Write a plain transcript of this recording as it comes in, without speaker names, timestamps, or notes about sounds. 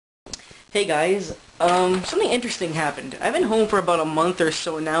Hey guys, something interesting happened. I've been home for about a month or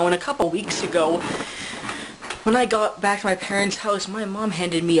so now, and a couple weeks ago, when I got back to my parents' house, my mom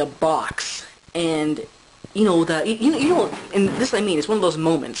handed me a box, and and this is what I mean. It's one of those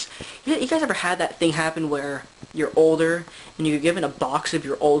moments. You guys ever had that thing happen where you're older and you're given a box of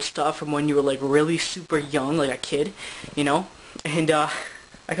your old stuff from when you were like really super young, like a kid, you know? And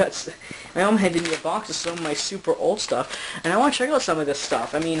my mom handed me a box of some of my super old stuff, and I want to check out some of this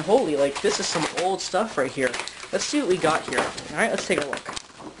stuff. I mean, holy, like, this is some old stuff right here. Let's see what we got here. Alright, let's take a look.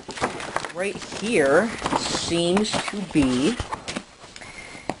 Right here seems to be,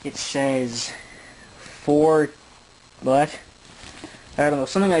 it says, what? I don't know,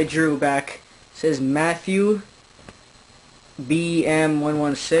 something I drew back. It says Matthew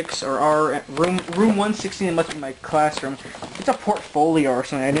BM116 or R room 116. It must be my classroom. It's a portfolio or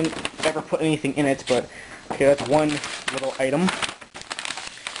something. I didn't ever put anything in it, but okay, that's one little item.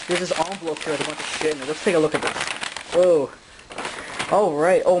 There's this envelope here with a bunch of shit in it. Let's take a look at this. Whoa.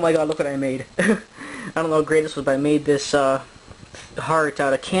 Alright. Oh my god, look what I made. I don't know how great this was, but I made this heart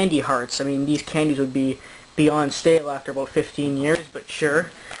out of candy hearts. I mean, these candies would be beyond stale after about 15 years, but sure.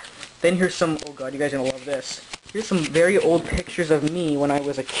 Then here's some, oh god, you guys are gonna love this. Here's some very old pictures of me when I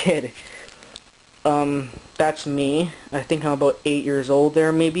was a kid. That's me. I think I'm about 8 years old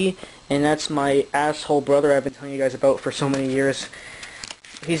there, maybe. And that's my asshole brother I've been telling you guys about for so many years.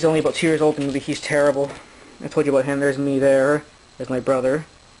 He's only about 2 years old, and maybe he's terrible. I told you about him. There's me there. There's my brother.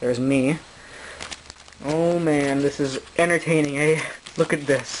 There's me. Oh man, this is entertaining, eh? Look at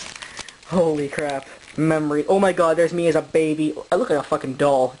this. Holy crap. Memory. Oh my god, there's me as a baby. I look like a fucking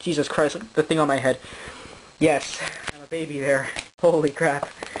doll. Jesus Christ, look at the thing on my head. Yes, I'm a baby there. Holy crap.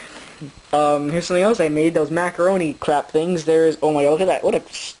 Here's something else I made, those macaroni crap things. There's, oh my god, look at that. What a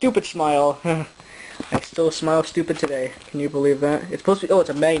stupid smile. I still smile stupid today. Can you believe that? It's supposed to be, oh, it's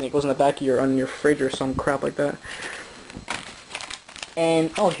a magnet. It goes in the back of on your fridge or some crap like that.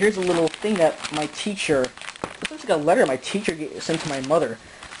 And, oh, here's a little thing that my teacher, this looks like a letter my teacher sent to my mother.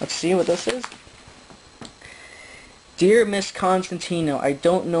 Let's see what this is. Dear Miss Constantino, I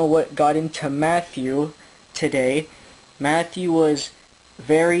don't know what got into Matthew today. Matthew was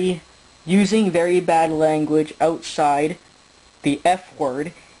using very bad language outside, the F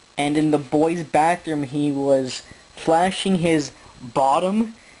word, and in the boys' bathroom he was flashing his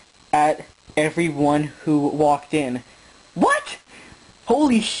bottom at everyone who walked in. What?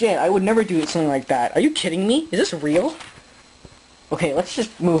 Holy shit, I would never do something like that. Are you kidding me? Is this real? Okay, let's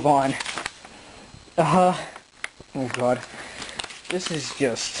just move on. Oh god. This is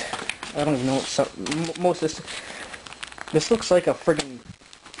just, I don't even know what most of this looks like a friggin',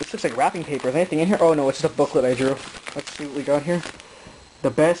 this looks like wrapping paper. Is anything in here? Oh no, it's just a booklet I drew. Let's see what we got here. The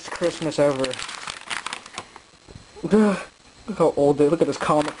best Christmas ever. Look how old it is. Look at this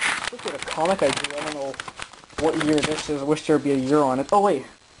comic. Look at a comic I drew. I don't know what year this is. I wish there would be a year on it. Oh wait.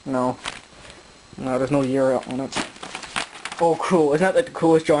 No. No, there's no year on it. Oh cool. Isn't that like the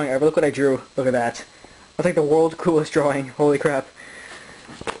coolest drawing ever? Look what I drew. Look at that. That's like the world's coolest drawing. Holy crap.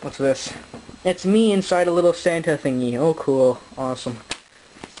 What's this? It's me inside a little Santa thingy. Oh cool. Awesome.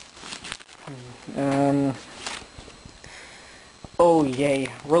 Oh yay.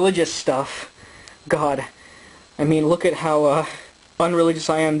 Religious stuff. God. I mean, look at how unreligious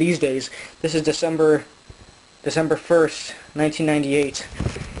I am these days. This is December 1st, 1998.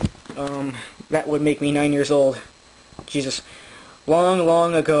 That would make me 9 years old. Jesus. Long,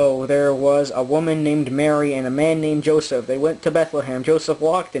 long ago, there was a woman named Mary and a man named Joseph. They went to Bethlehem. Joseph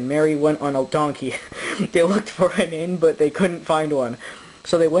walked and Mary went on a donkey. They looked for an inn, but they couldn't find one.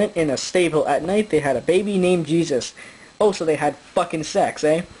 So they went in a stable. At night, they had a baby named Jesus. Oh, so they had fucking sex,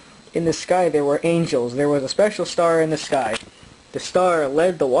 eh? In the sky, there were angels. There was a special star in the sky. The star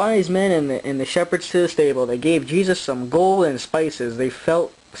led the wise men and the shepherds to the stable. They gave Jesus some gold and spices. They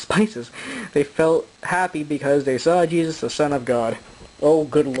felt happy because they saw Jesus, the Son of God. Oh,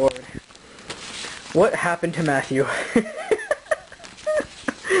 good Lord. What happened to Matthew?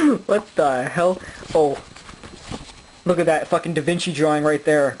 What the hell? Oh. Look at that fucking Da Vinci drawing right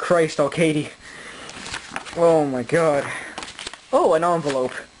there. Christ almighty. Oh my god. Oh, an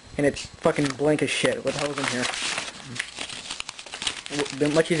envelope. And it's fucking blank as shit. What the hell is in here? It would have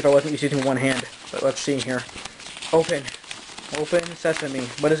been much easier if I wasn't using one hand. But let's see here. Open. Open sesame.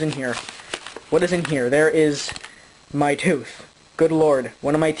 What is in here? What is in here? There is my tooth. Good lord.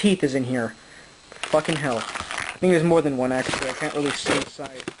 One of my teeth is in here. Fucking hell. I think there's more than one actually. I can't really see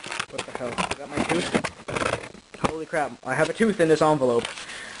inside. What the hell? Is that my tooth? Holy crap. I have a tooth in this envelope.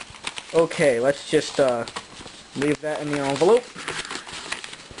 Okay, let's just leave that in the envelope.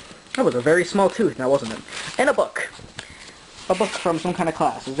 That was a very small tooth now, wasn't it? And a book. a book from some kind of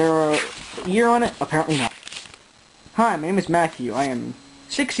class. Is there a year on it? Apparently not. Hi, my name is Matthew. I am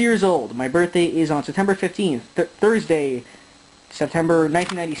 6 years old. My birthday is on September 15th, Thursday, September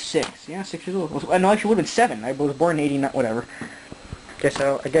 1996. Yeah, 6 years old. No, actually, it would have been 7. I was born in 89, whatever.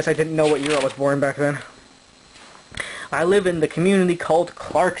 I guess I didn't know what year I was born back then. I live in the community called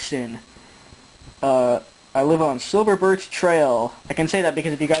Clarkson. I live on Silver Birch Trail. I can say that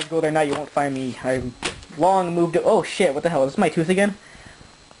because if you guys go there now, you won't find me. I've long moved to... Oh, shit, what the hell? Is this my tooth again?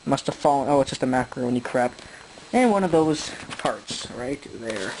 Must have fallen... Oh, it's just a macaroni crap. And one of those parts right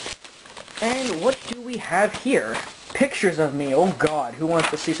there. And what do we have here? Pictures of me. Oh, God. Who wants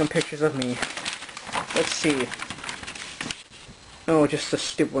to see some pictures of me? Let's see. Oh, just the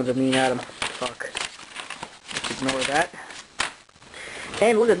stupid ones of me and Adam. Fuck. Let's ignore that.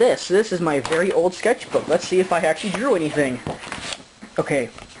 And look at this. This is my very old sketchbook. Let's see if I actually drew anything. Okay.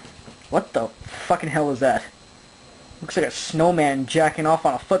 What the fucking hell is that? Looks like a snowman jacking off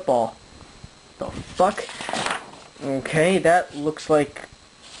on a football. The fuck? Okay, that looks like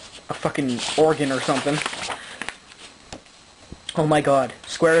a fucking organ or something. Oh my god.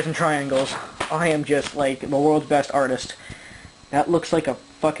 Squares and triangles. I am just like the world's best artist. That looks like a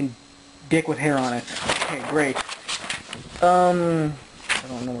fucking dick with hair on it. Okay, great. I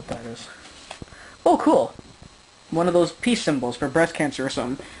don't know what that is. Oh, cool. One of those peace symbols for breast cancer or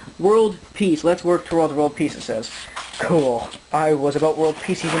something. World peace. Let's work towards world peace, it says. Cool. I was about world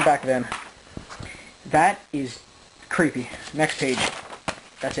peace even back then. That is creepy. Next page.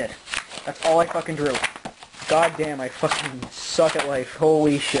 That's it. That's all I fucking drew. God damn, I fucking suck at life.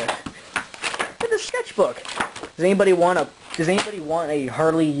 Holy shit. Look at this sketchbook. Does anybody want a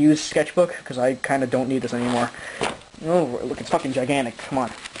hardly used sketchbook? Because I kind of don't need this anymore. Oh, look, it's fucking gigantic. Come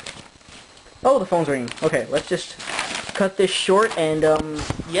on. Oh, the phone's ringing. Okay, let's just cut this short and,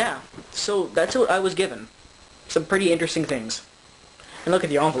 yeah. So, that's what I was given. Some pretty interesting things. And look at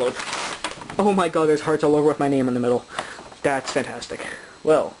the envelope. Oh my god, there's hearts all over with my name in the middle. That's fantastic.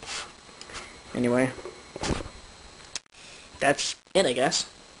 Well, anyway. That's it, I guess.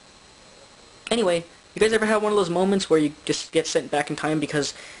 Anyway, you guys ever have one of those moments where you just get sent back in time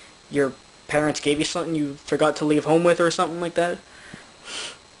because your parents gave you something you forgot to leave home with or something like that?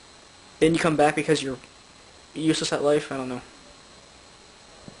 Then you come back because you're useless at life? I don't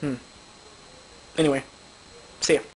know. Anyway, see ya.